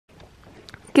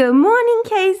Good morning,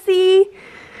 Casey.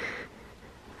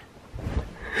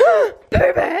 Pooh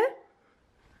Bear.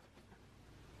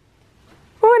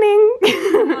 Morning.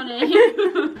 Good morning.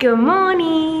 Good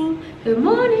morning. Good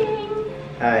morning.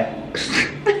 Hi.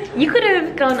 You could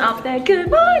have gone up there. Good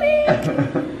morning.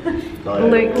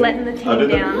 Luke letting the team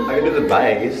down. I can do the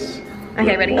bass.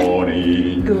 Okay, ready? Good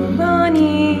morning. Good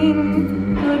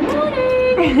morning. Good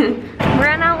morning. We're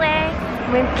on our way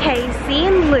with Casey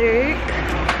and Luke,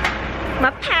 my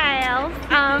pals.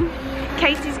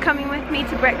 Casey's coming with me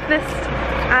to breakfast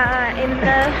in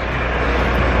the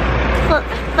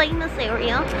famous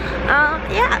area.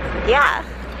 Yeah.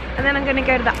 And then I'm gonna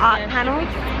go to the art panel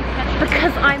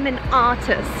because I'm an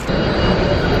artist.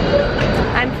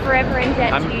 I'm forever in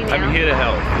debt to you now. I'm here to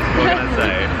help. What can I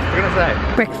say? What can I say?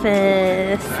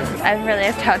 Breakfast. I've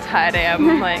realized how tired I am.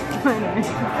 I'm like,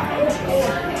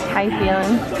 how you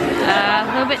feeling? A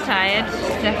little bit tired.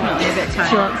 Definitely a bit tired.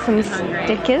 Do you want some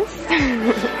stickers?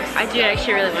 I do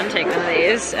actually really want to take one of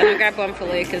these. And I'll grab one for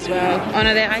Luke as well. Oh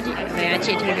no, they're IGTV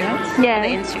ones? Yeah. The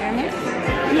Instagram ones?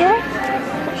 Yeah.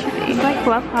 It's like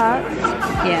love hearts.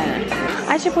 Yeah.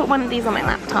 I should put one of these on my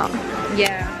laptop.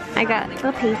 Yeah. I got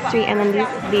the pastry and then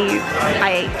these.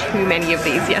 I ate too many of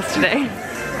these yesterday. I'm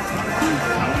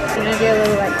gonna do a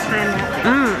little like time lapse.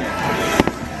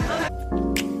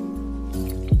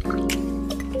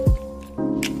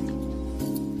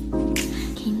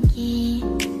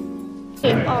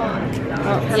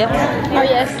 Yep. Oh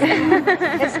yes.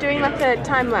 It's doing like a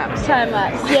time lapse. Time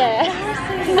lapse. Yeah.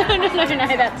 No,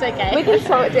 that's okay. We can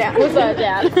slow it down. We'll slow it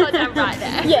down. Slow it down right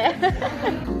there. Yeah.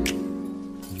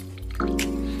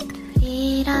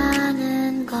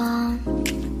 이라는 건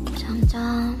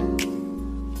점점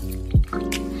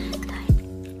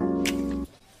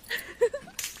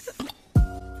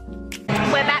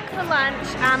We're back for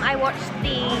lunch. I watched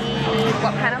the,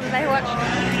 what panel did I watch?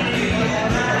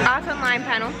 Art Online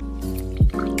panel.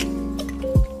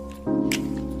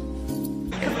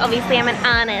 Because obviously I'm an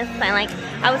artist.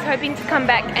 I was hoping to come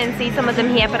back and see some of them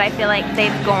here, but I feel like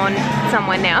they've gone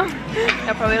somewhere now.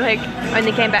 They probably like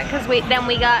only came back because we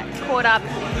got caught up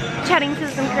chatting to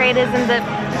some creators and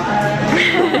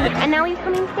and now we're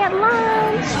coming to get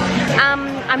lunch.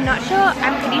 I'm not sure,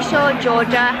 I'm pretty sure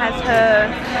Georgia has her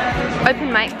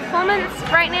open mic performance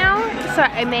right now, so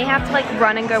I may have to like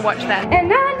run and go watch that.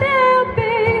 And I knelt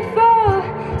before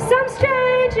some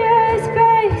stranger's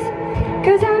face,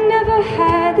 cause I never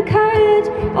had the courage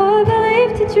or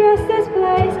belief to trust this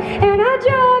place. And I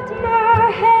dropped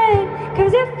my head,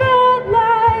 cause it felt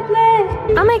like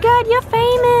lead. Oh my god, you're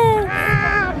famous!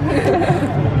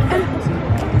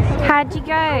 How'd you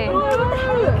go?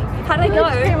 How'd I go?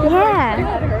 Yeah.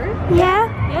 Yeah?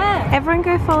 Yeah. Everyone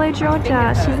go follow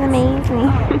Georgia, she's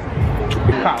amazing.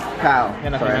 Kyle.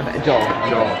 Sorry. Joel.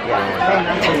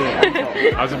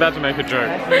 I was about to make a joke.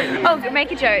 Oh,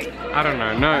 make a joke. I don't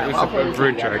know. No, it was a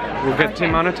rude joke. We'll get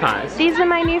demonetized. These are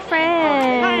my new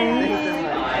friends.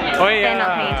 Oh yeah. They're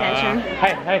not paying attention.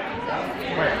 Hey.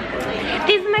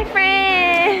 These are my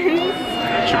friends.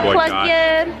 It's your boy Plug Josh.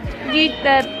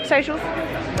 the socials.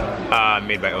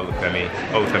 Made by Olufemi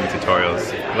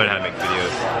Tutorials. Learn how to make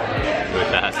videos really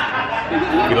fast.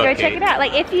 Go check it out.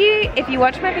 Like if you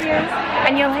watch my videos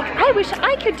and you're like, I wish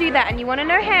I could do that, and you want to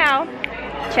know how,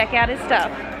 check out his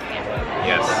stuff.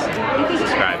 Yes.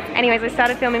 Subscribe. Anyways, I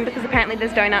started filming because apparently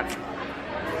there's donuts.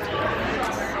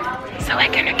 So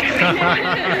we're gonna go.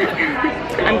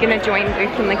 I'm gonna join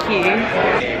Luke in the queue.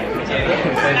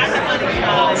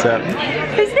 What's up?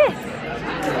 Who's this?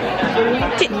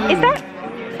 Is that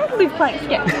Luke playing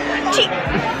sketch?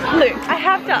 Luke, I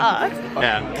have to ask.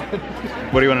 Yeah.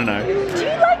 What do you want to know? Do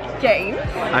you like games?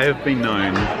 I have been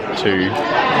known to,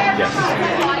 yes.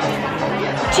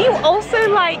 Do you also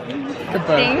like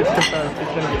things?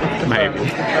 Maybe.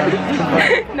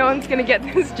 No one's gonna get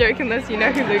this joke unless you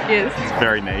know who Luke is. It's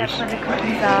very niche.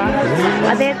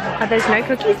 Are those no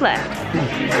cookies left?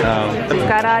 We've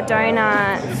got our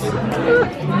donuts.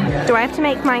 Do I have to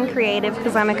make mine creative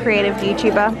because I'm a creative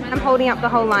YouTuber? I'm holding up the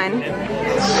whole line.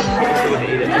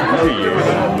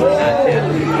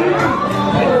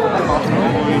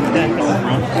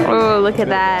 Oh, look at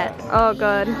that. Oh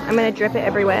god, I'm gonna drip it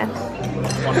everywhere.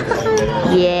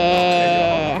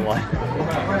 Yeah.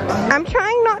 I'm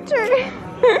trying not to.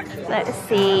 Let's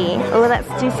see. Oh, let's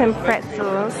do some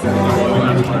pretzels.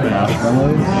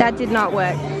 That did not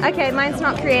work. Okay, mine's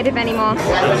not creative anymore.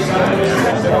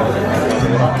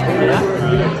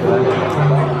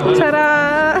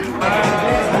 Ta-da!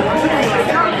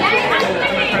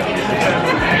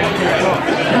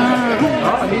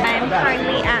 I'm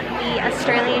currently at the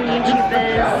Australian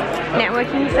YouTubers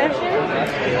networking session.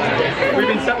 We've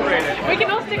been separated. We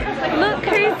can all stick. Look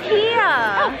who's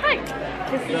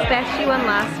Beth, she won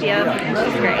last year, and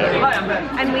she's great.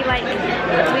 And we met.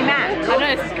 I know,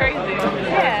 it's crazy.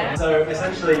 Yeah. So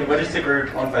essentially, we're just a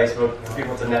group on Facebook for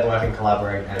people to network and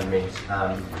collaborate and meet.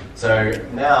 So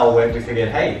now we figured,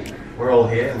 hey, we're all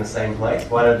here in the same place.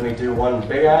 Why don't we do one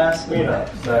big ass meetup?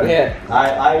 So yeah,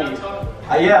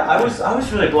 I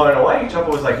was really blown away.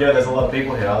 Chopper was like, "Yo, there's a lot of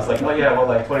people here." I was like, "Oh yeah, well,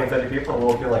 like 20, 30 people." And we're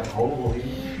all feeling like, "Holy."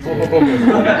 I'm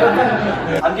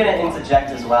gonna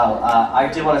interject as well. I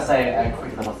do want to say a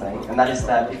quick little thing, and that is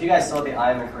that if you guys saw the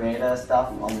I Am a Creator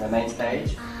stuff on the main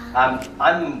stage,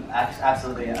 I'm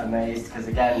absolutely amazed because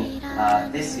again,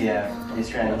 this year the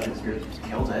Australian YouTubers group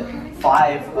killed it.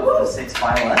 5 of the 6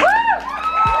 finalists.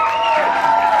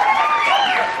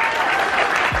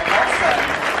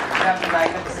 We have the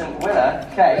magnificent winner,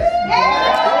 Kate.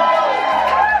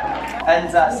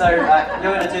 And so you're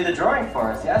going to do the drawing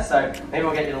for us, yeah? So maybe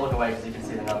we'll get you to look away because you can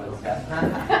see the numbers, yeah?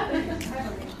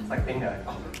 It's like bingo.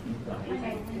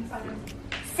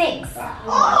 6.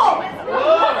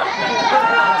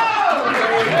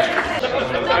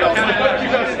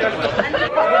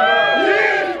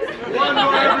 One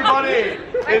more, everybody.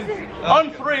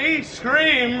 On 3,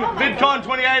 scream VidCon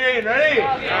 2018. Ready?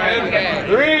 Okay.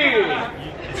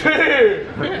 3, 2,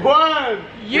 1.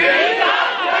 VidCon 2018!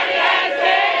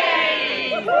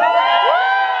 Yeah!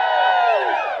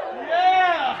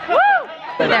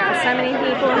 There are so many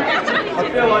people.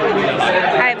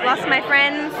 I've lost my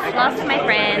friends.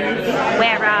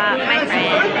 Where are my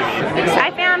friends?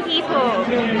 I found people.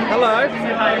 Hello.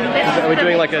 Are we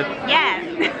doing like a... Yeah.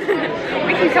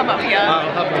 We can come up here.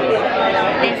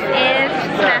 This is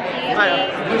Matthew.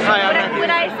 Hi, would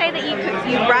I say that you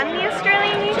run the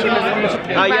Australian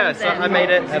YouTubers? Yes, I made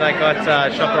it and I got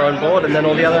Shopper on board and then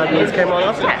all the other admins came on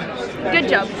after. Yeah. Good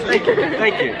job. Thank you.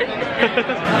 Thank you.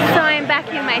 So I'm back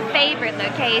in my favorite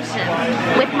location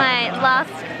with my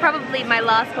probably my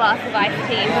last glass of iced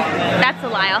tea. That's a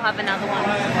lie, I'll have another one.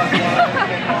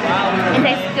 It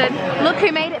tastes good. Look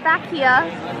who made it back here.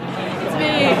 It's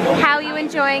me. How are you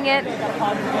enjoying it?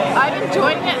 I'm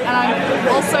enjoying it and I'm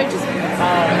also just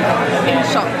in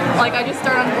shock. Like I just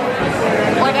don't,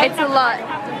 like it's a lot. I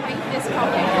have to read this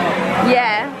copy.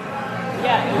 Yeah.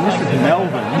 Yeah. This is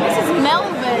Melbourne. This is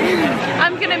Melbourne.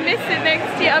 I'm gonna miss it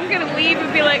next year. I'm gonna leave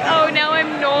and be like, oh, now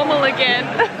I'm normal again.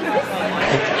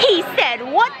 He said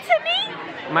what to me?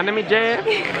 My name is Jay.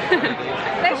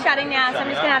 They're shutting now, so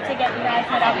I'm just gonna have to get you guys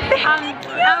set up.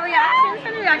 Our reactions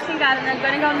from the reaction garden are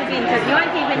gonna go on the bin because you won't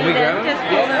keep any of them. Just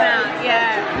pull them out.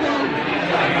 Yeah.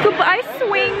 Goodbye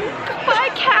swing.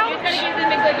 Goodbye couch. You're gonna give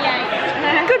them a good yank.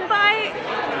 Goodbye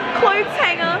clothes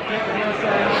hanger.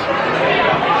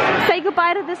 Say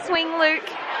goodbye to the swing, Luke.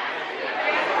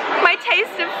 My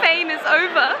taste of fame is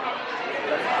over.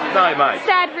 No, mate.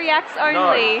 Sad reacts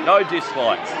only. No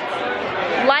dislikes.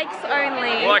 Likes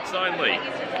only. Likes only.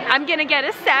 I'm gonna get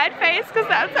a sad face because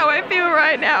that's how I feel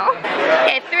right now.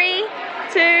 Okay, 3,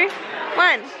 2,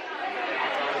 1.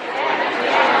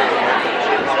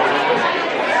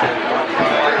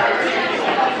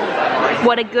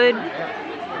 What a good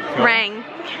rang.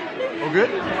 All good?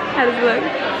 How does it look?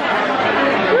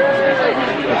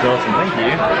 That's awesome, thank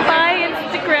you. Bye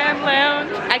Instagram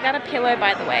lounge. I got a pillow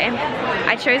by the way.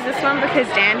 I chose this one because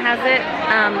Dan has it.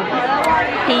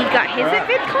 He got his at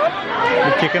VidCon.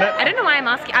 You're kicking it? I don't know why I'm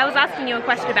asking. I was asking you a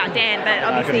question about Dan, but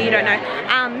obviously you don't know.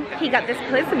 He got this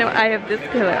pillow, so no, I have this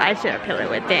pillow. I share a pillow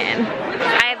with Dan.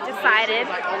 I have decided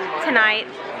tonight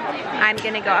I'm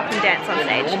gonna go up and dance on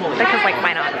stage because, like,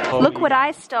 why not? Look what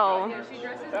I stole.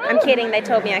 I'm kidding. They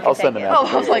told me I could take it. Oh,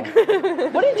 I was like,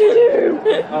 what did you do?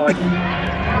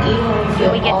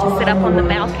 We get to sit up on the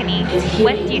balcony.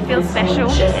 What do you feel special?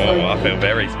 Oh, I feel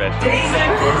very special.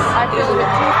 I feel a bit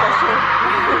too special.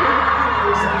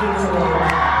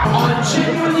 I'm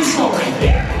genuinely sorry.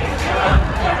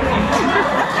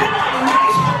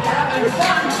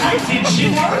 Did she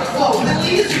work? Oh,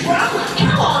 Lily is drunk.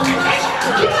 Come on, guys.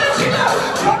 Give us a go.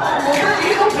 Come on, woman.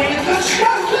 It'll be a good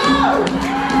show. Go.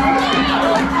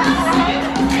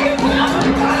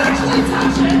 Actually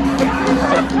touch it.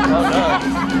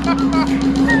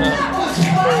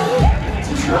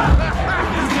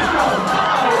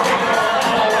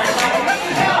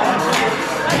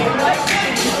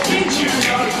 Did you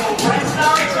know your breasts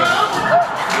are drunk?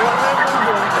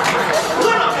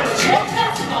 We're not going to check.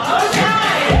 That's not okay.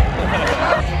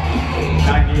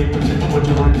 What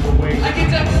you learned from Wayne? I get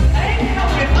to hang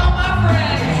out with all my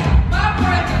friends. My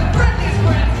friends are the friendliest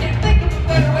friends. Can't think of a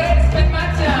better way to spend my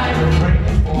time. Your train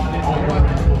is on and all your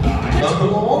friends will die.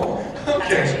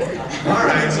 Okay.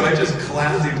 Alright, so I just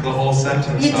classied the whole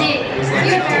sentence. You did. It was like,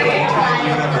 You're very polite.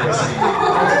 universe.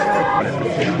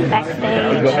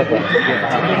 Backstage.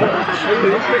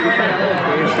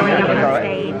 Going up on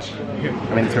stage. I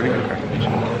mean, it's already good.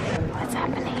 What's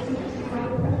happening?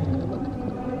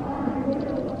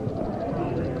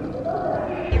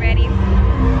 You ready?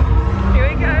 Here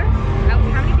we go. Oh,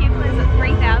 how many people is it?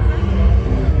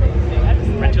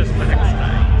 3,000? Just the next day.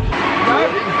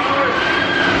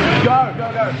 Go, go,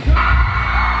 go.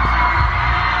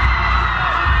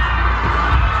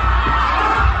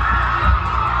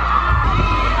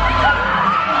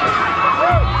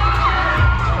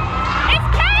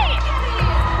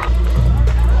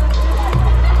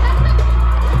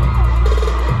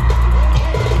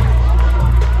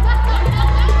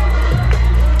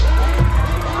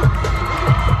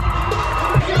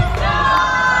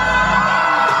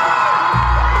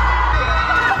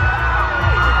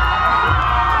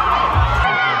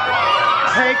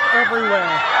 Everywhere.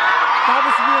 That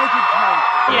was really good cake.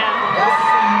 Yeah.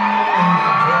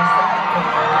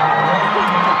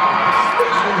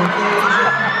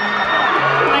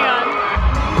 Oh my god.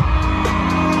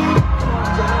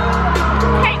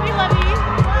 Kate, we love you.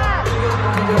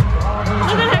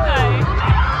 Look at her go.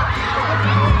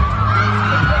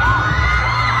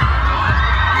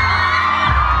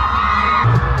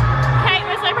 Kate,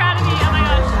 we're so proud of you. Oh my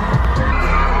gosh.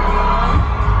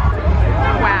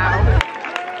 Wow.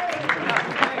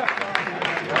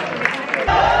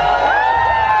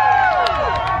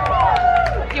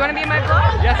 You want to be in my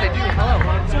vlog? Yes, I do. Hello.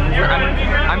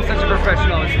 I'm such a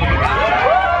professional.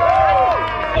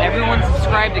 Everyone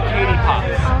subscribe to Cutie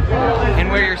Pops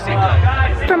and wear your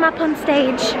seatbelt. From up on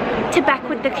stage to back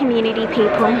with the community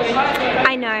people.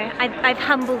 I know, I've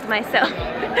humbled myself.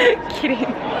 Kidding.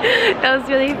 That was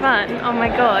really fun. Oh my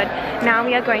god. Now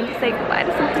we are going to say goodbye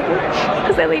to some people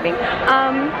because they're leaving.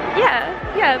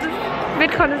 Yeah, this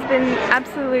VidCon has been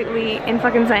absolutely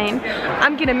insane.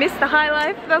 I'm gonna miss the high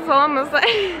life, that's all I'm gonna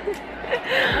say.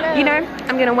 You know,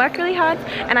 I'm gonna work really hard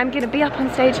and I'm gonna be up on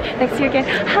stage next year again.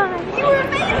 Hi, you were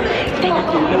amazing!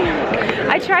 Thank you.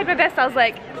 I tried my best, I was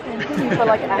like,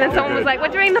 and then someone was like, we're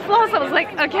doing the floss. I was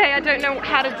like, okay, I don't know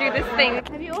how to do this thing.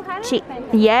 Have you all had it?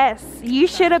 Yes, you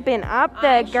should have been up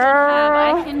there,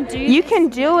 girl. I can do You can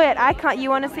do it. I can't. You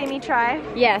want to see me try?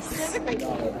 Yes.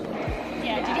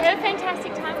 Yeah, did you have a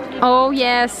fantastic time? Oh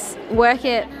yes, work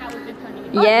it.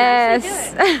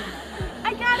 Yes.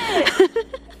 I got it.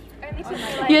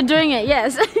 You're doing it,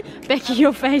 yes. Becky,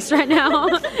 your face right now.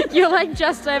 You're like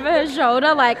just over her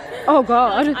shoulder, like, oh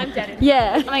god. I'm dead.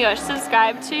 Yeah. Oh my gosh,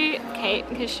 subscribe to Kate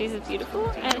because she's beautiful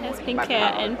and has pink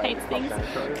hair and paints things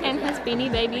and has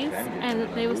beanie babies and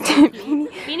they were so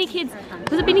cute. Beanie Kids.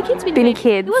 Was it Beanie Kids? Beanie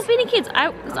Kids. It was Beanie Kids.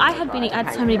 I had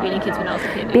so many Beanie Kids when I was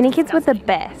a kid. Beanie Kids were the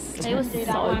best. They were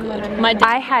so good.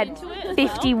 I had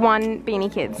 51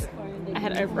 Beanie Kids. I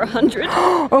had over 100.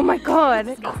 Oh my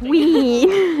god,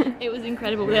 queen. It was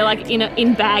incredible. They're like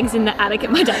in bags in the attic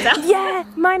at my dad's house. Yeah,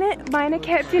 mine are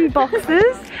kept in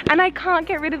boxes and I can't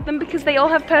get rid of them because they all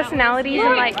have personalities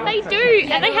and like they do.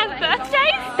 And they have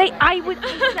birthdays. I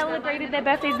celebrated their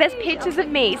birthdays. There's pictures of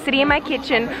me sitting in my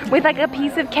kitchen with like a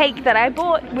piece of cake that I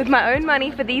bought with my own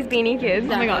money for these Beanie Kids.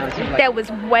 Oh my god. There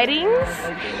was weddings,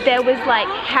 there was like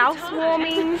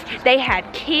housewarmings, they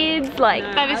had kids, like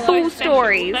full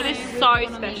stories. That is so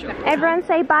special. Everyone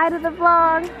say bye to the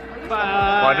vlog.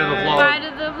 Bye to the vlog. Bye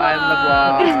to the vlog. Bye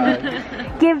to the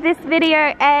vlog. Give this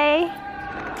video a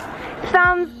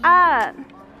thumbs up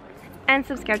and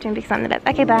subscribe to me because I'm the best.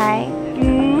 Okay, bye.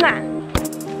 Mwah.